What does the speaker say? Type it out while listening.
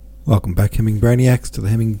Welcome back, Hemming Brainiacs, to the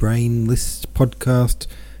Hemming Brain List podcast,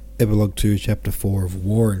 Epilogue 2, Chapter 4 of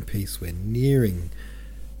War and Peace. We're nearing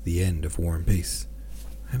the end of War and Peace.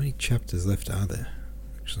 How many chapters left are there?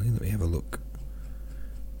 Actually, let me have a look.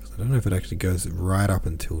 I don't know if it actually goes right up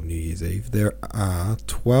until New Year's Eve. There are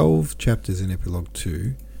 12 chapters in Epilogue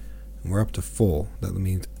 2, and we're up to 4. That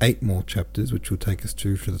means 8 more chapters, which will take us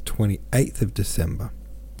to the 28th of December.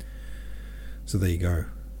 So there you go.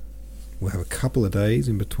 We'll have a couple of days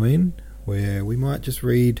in between where we might just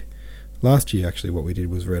read. Last year, actually, what we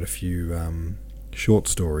did was read a few short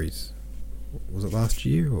stories. Was it last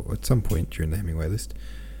year or at some point during the Hemingway list?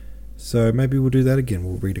 So maybe we'll do that again.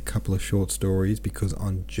 We'll read a couple of short stories because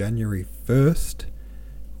on January 1st,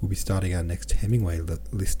 we'll be starting our next Hemingway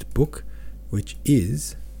list book, which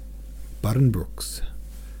is Buddenbrooks.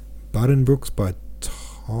 Buddenbrooks by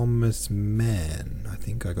Thomas Mann. I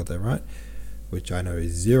think I got that right. Which I know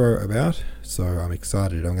is zero about, so I'm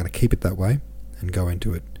excited. I'm going to keep it that way and go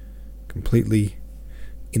into it completely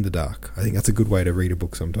in the dark. I think that's a good way to read a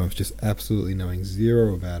book sometimes, just absolutely knowing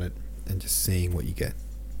zero about it and just seeing what you get.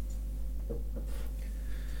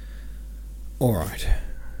 Alright,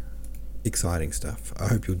 exciting stuff. I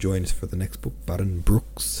hope you'll join us for the next book,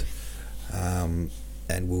 Buddenbrooks, and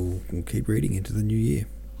we'll keep reading into the new year.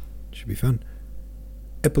 Should be fun.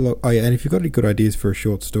 Epilogue. Oh yeah, and if you've got any good ideas for a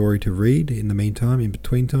short story to read in the meantime, in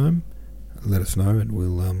between time, let us know and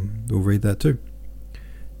we'll read that too.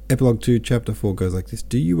 Epilogue 2, Chapter 4 goes like this.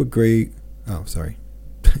 Do you agree... Oh, sorry.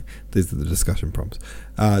 These are the discussion prompts.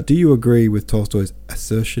 Do you agree with Tolstoy's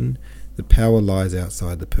assertion that power lies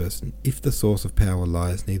outside the person? If the source of power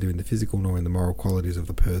lies neither in the physical nor in the moral qualities of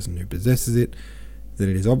the person who possesses it, then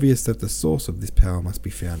it is obvious that the source of this power must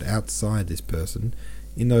be found outside this person,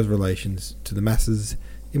 in those relations to the masses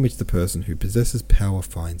in which the person who possesses power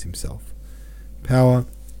finds himself. Power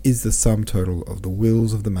is the sum total of the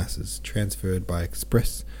wills of the masses, transferred by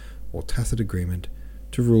express or tacit agreement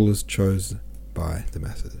to rulers chosen by the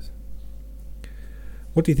masses.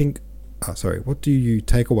 What do you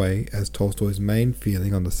take away as Tolstoy's main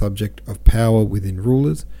feeling on the subject of power within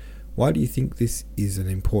rulers? Why do you think this is an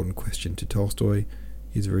important question to Tolstoy,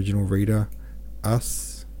 his original reader,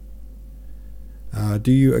 us?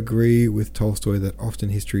 Do you agree with Tolstoy that often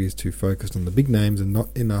history is too focused on the big names and not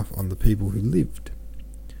enough on the people who lived?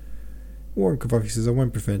 Warren Kavafi says, I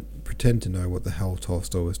won't pretend to know what the hell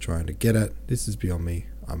Tolstoy was trying to get at. This is beyond me,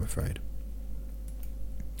 I'm afraid.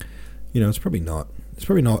 It's probably not. It's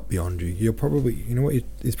probably not beyond you. You're probably, what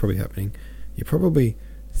is probably happening? You're probably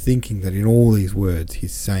thinking that in all these words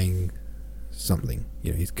he's saying something.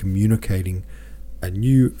 He's communicating a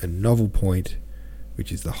new and novel point,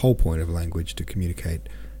 which is the whole point of language, to communicate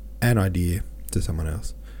an idea to someone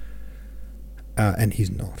else. And he's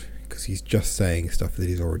not, because he's just saying stuff that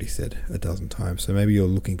he's already said a dozen times. So maybe you're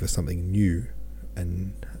looking for something new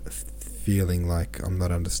and feeling like I'm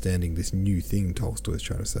not understanding this new thing Tolstoy is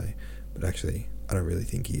trying to say. But actually, I don't really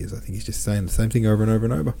think he is. I think he's just saying the same thing over and over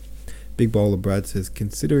and over. Big Bowler Brad says,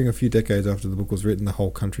 considering a few decades after the book was written, the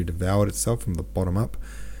whole country devoured itself from the bottom up,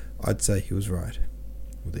 I'd say he was right.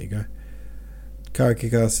 Well, there you go. Kara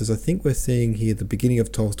Kikar says, I think we're seeing here the beginning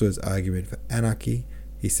of Tolstoy's argument for anarchy.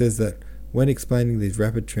 He says that when explaining these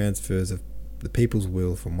rapid transfers of the people's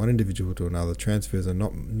will from one individual to another, transfers are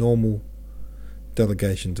not normal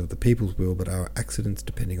delegations of the people's will, but are accidents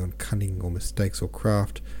depending on cunning or mistakes or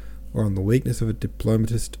craft, or on the weakness of a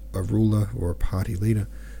diplomatist, a ruler, or a party leader.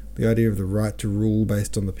 The idea of the right to rule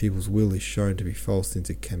based on the people's will is shown to be false, since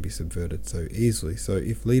it can be subverted so easily. So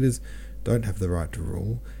if leaders don't have the right to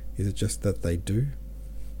rule, is it just that they do?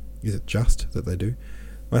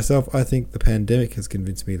 Myself, I think the pandemic has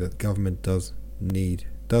convinced me that government does need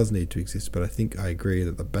to exist, but I think I agree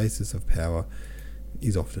that the basis of power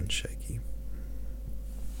is often shaky.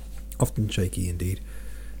 Often shaky indeed.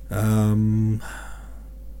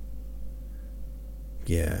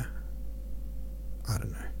 Yeah. I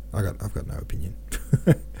don't know. I've got no opinion.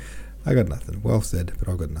 I got nothing. Well said, but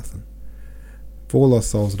I've got nothing. Four Lost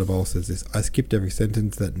Souls at a Bowl says this. I skipped every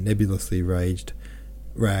sentence that nebulously ragged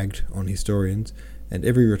on historians and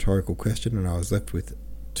every rhetorical question, and I was left with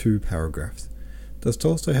 2 paragraphs. Does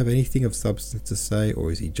Tolstoy have anything of substance to say,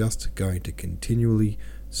 or is he just going to continually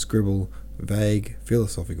scribble vague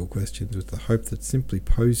philosophical questions with the hope that simply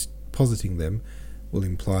positing them will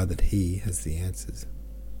imply that he has the answers?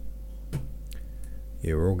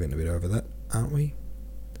 Yeah, we're all getting a bit over that, aren't we?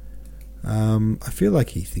 I feel like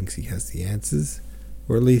he thinks he has the answers,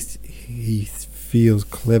 or at least he feels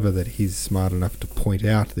clever that he's smart enough to point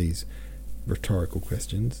out these rhetorical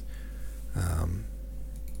questions,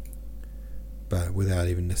 but without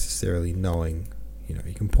even necessarily knowing,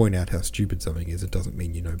 You can point out how stupid something is. It doesn't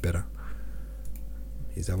mean you know better.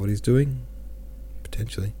 Is that what he's doing?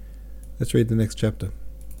 Potentially. Let's read the next chapter.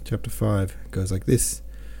 Chapter 5 goes like this.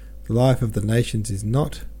 The life of the nations is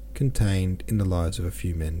not contained in the lives of a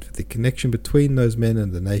few men, for the connection between those men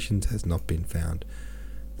and the nations has not been found.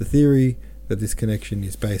 The theory that this connection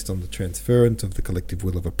is based on the transference of the collective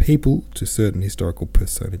will of a people to certain historical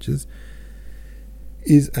personages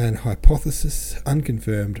is an hypothesis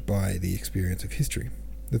unconfirmed by the experience of history.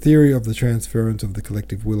 The theory of the transference of the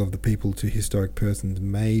collective will of the people to historic persons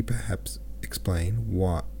may perhaps explain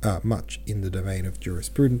much in the domain of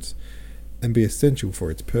jurisprudence and be essential for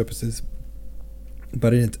its purposes,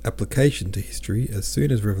 but in its application to history, as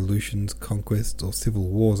soon as revolutions, conquests, or civil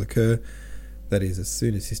wars occur, that is, as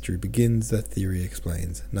soon as history begins, that theory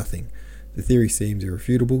explains nothing. The theory seems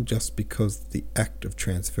irrefutable just because the act of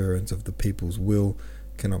transference of the people's will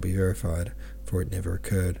cannot be verified, for it never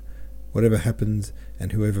occurred. Whatever happens,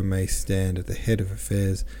 and whoever may stand at the head of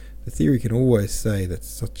affairs, the theory can always say that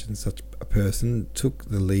such and such a person took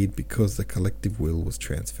the lead because the collective will was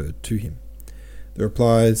transferred to him. The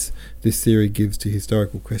replies this theory gives to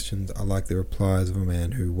historical questions are like the replies of a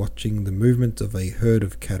man who, watching the movement of a herd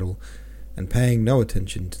of cattle and paying no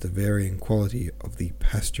attention to the varying quality of the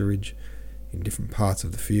pasturage in different parts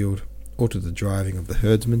of the field, or to the driving of the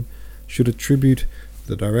herdsman, should attribute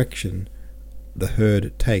the direction the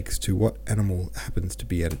herd takes to what animal happens to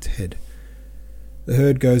be at its head. The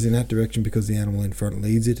herd goes in that direction because the animal in front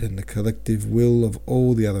leads it, and the collective will of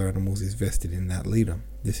all the other animals is vested in that leader.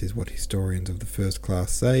 This is what historians of the first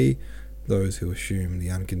class say, those who assume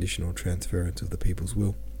the unconditional transference of the people's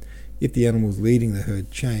will. If the animals leading the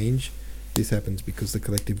herd change, this happens because the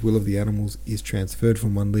collective will of the animals is transferred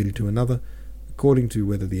from one leader to another, according to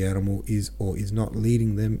whether the animal is or is not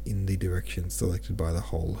leading them in the direction selected by the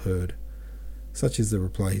whole herd. Such is the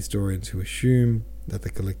reply historians who assume that the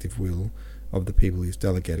collective will of the people is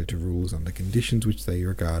delegated to rulers under conditions which they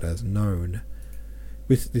regard as known.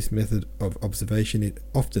 With this method of observation, it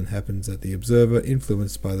often happens that the observer,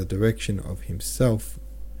 influenced by the direction of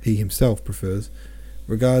he himself prefers,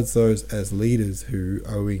 regards those as leaders who,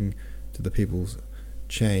 owing to the people's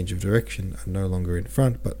change of direction, are no longer in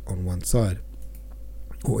front but on one side,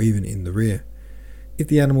 or even in the rear. If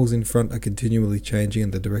the animals in front are continually changing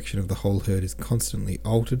and the direction of the whole herd is constantly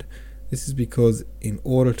altered, this is because in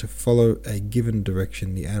order to follow a given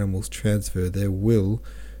direction, the animals transfer their will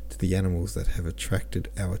to the animals that have attracted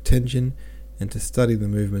our attention, and to study the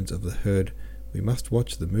movements of the herd, we must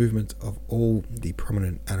watch the movements of all the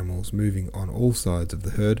prominent animals moving on all sides of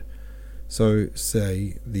the herd. So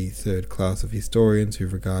say the third class of historians who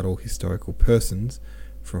regard all historical persons,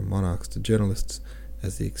 from monarchs to journalists,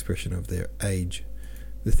 as the expression of their age.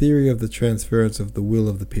 The theory of the transference of the will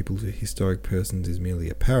of the people to historic persons is merely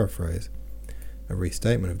a paraphrase, a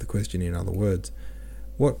restatement of the question in other words.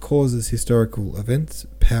 What causes historical events?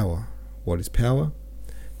 Power. What is power?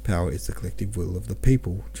 Power is the collective will of the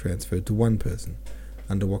people transferred to one person.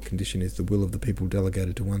 Under what condition is the will of the people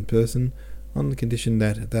delegated to one person? On the condition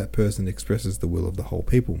that that person expresses the will of the whole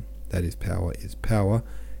people. That is, power is power.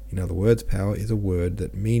 In other words, power is a word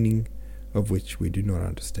that meaning of which we do not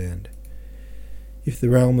understand. If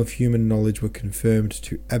the realm of human knowledge were confirmed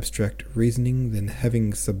to abstract reasoning, then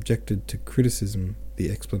having subjected to criticism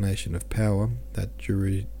the explanation of power that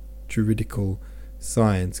juridical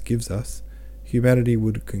science gives us, humanity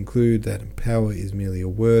would conclude that power is merely a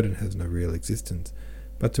word and has no real existence.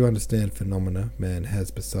 But to understand phenomena, man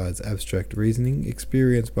has, besides abstract reasoning,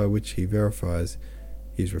 experience by which he verifies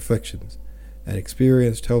his reflections. And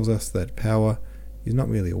experience tells us that power is not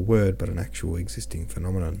merely a word, but an actual existing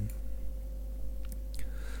phenomenon.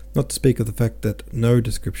 Not to speak of the fact that no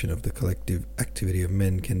description of the collective activity of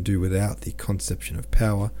men can do without the conception of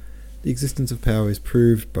power, the existence of power is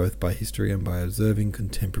proved both by history and by observing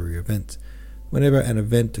contemporary events. Whenever an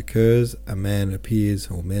event occurs, a man appears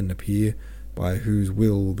or men appear, by whose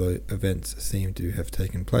will the events seem to have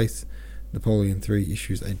taken place. Napoleon III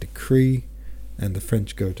issues a decree, and the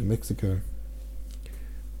French go to Mexico.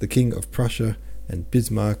 The King of Prussia and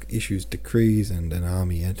Bismarck issues decrees, and an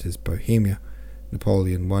army enters Bohemia.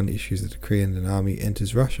 Napoleon I issues a decree and an army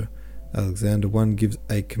enters Russia. Alexander I gives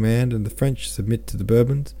a command and the French submit to the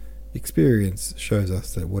Bourbons. Experience shows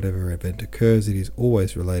us that whatever event occurs, it is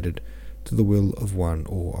always related to the will of one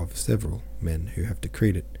or of several men who have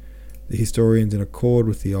decreed it. The historians, in accord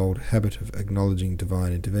with the old habit of acknowledging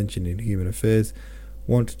divine intervention in human affairs,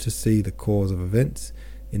 want to see the cause of events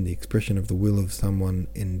in the expression of the will of someone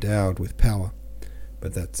endowed with power.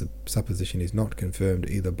 But that supposition is not confirmed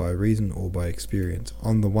either by reason or by experience.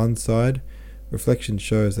 On the one side, reflection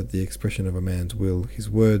shows that the expression of a man's will, his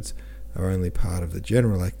words, are only part of the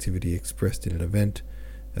general activity expressed in an event,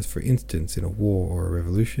 as for instance in a war or a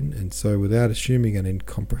revolution, and so without assuming an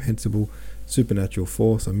incomprehensible supernatural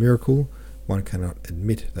force or miracle, one cannot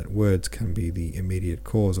admit that words can be the immediate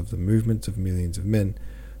cause of the movements of millions of men.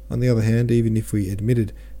 On the other hand, even if we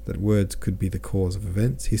admitted that words could be the cause of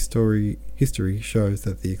events, history shows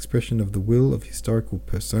that the expression of the will of historical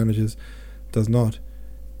personages does not,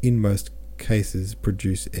 in most cases,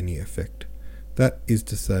 produce any effect. That is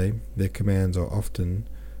to say, their commands are often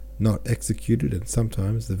not executed, and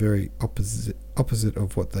sometimes the very opposite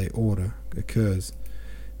of what they order occurs.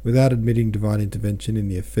 Without admitting divine intervention in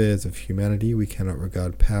the affairs of humanity, we cannot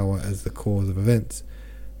regard power as the cause of events.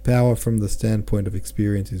 Power, from the standpoint of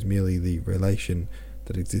experience, is merely the relation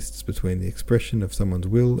that exists between the expression of someone's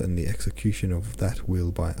will and the execution of that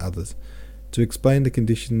will by others. To explain the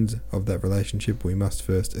conditions of that relationship, we must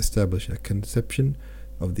first establish a conception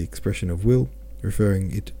of the expression of will,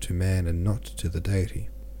 referring it to man and not to the deity.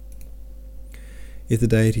 If the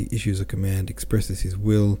deity issues a command, expresses his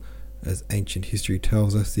will, as ancient history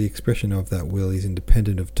tells us, the expression of that will is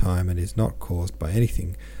independent of time and is not caused by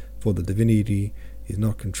anything, for the divinity is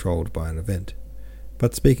not controlled by an event.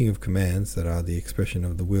 But speaking of commands that are the expression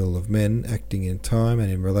of the will of men acting in time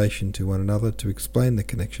and in relation to one another, to explain the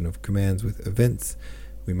connection of commands with events,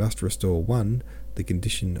 we must restore 1. The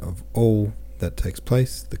condition of all that takes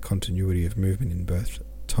place, the continuity of movement in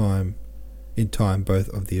time both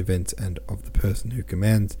of the events and of the person who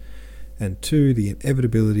commands, and 2. The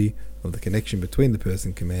inevitability of the connection between the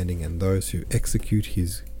person commanding and those who execute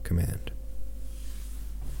his command.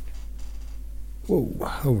 Whoa,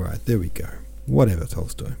 alright, there we go. Whatever,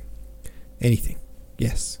 Tolstoy. Anything.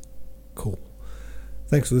 Yes. Cool.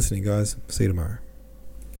 Thanks for listening, guys. See you tomorrow.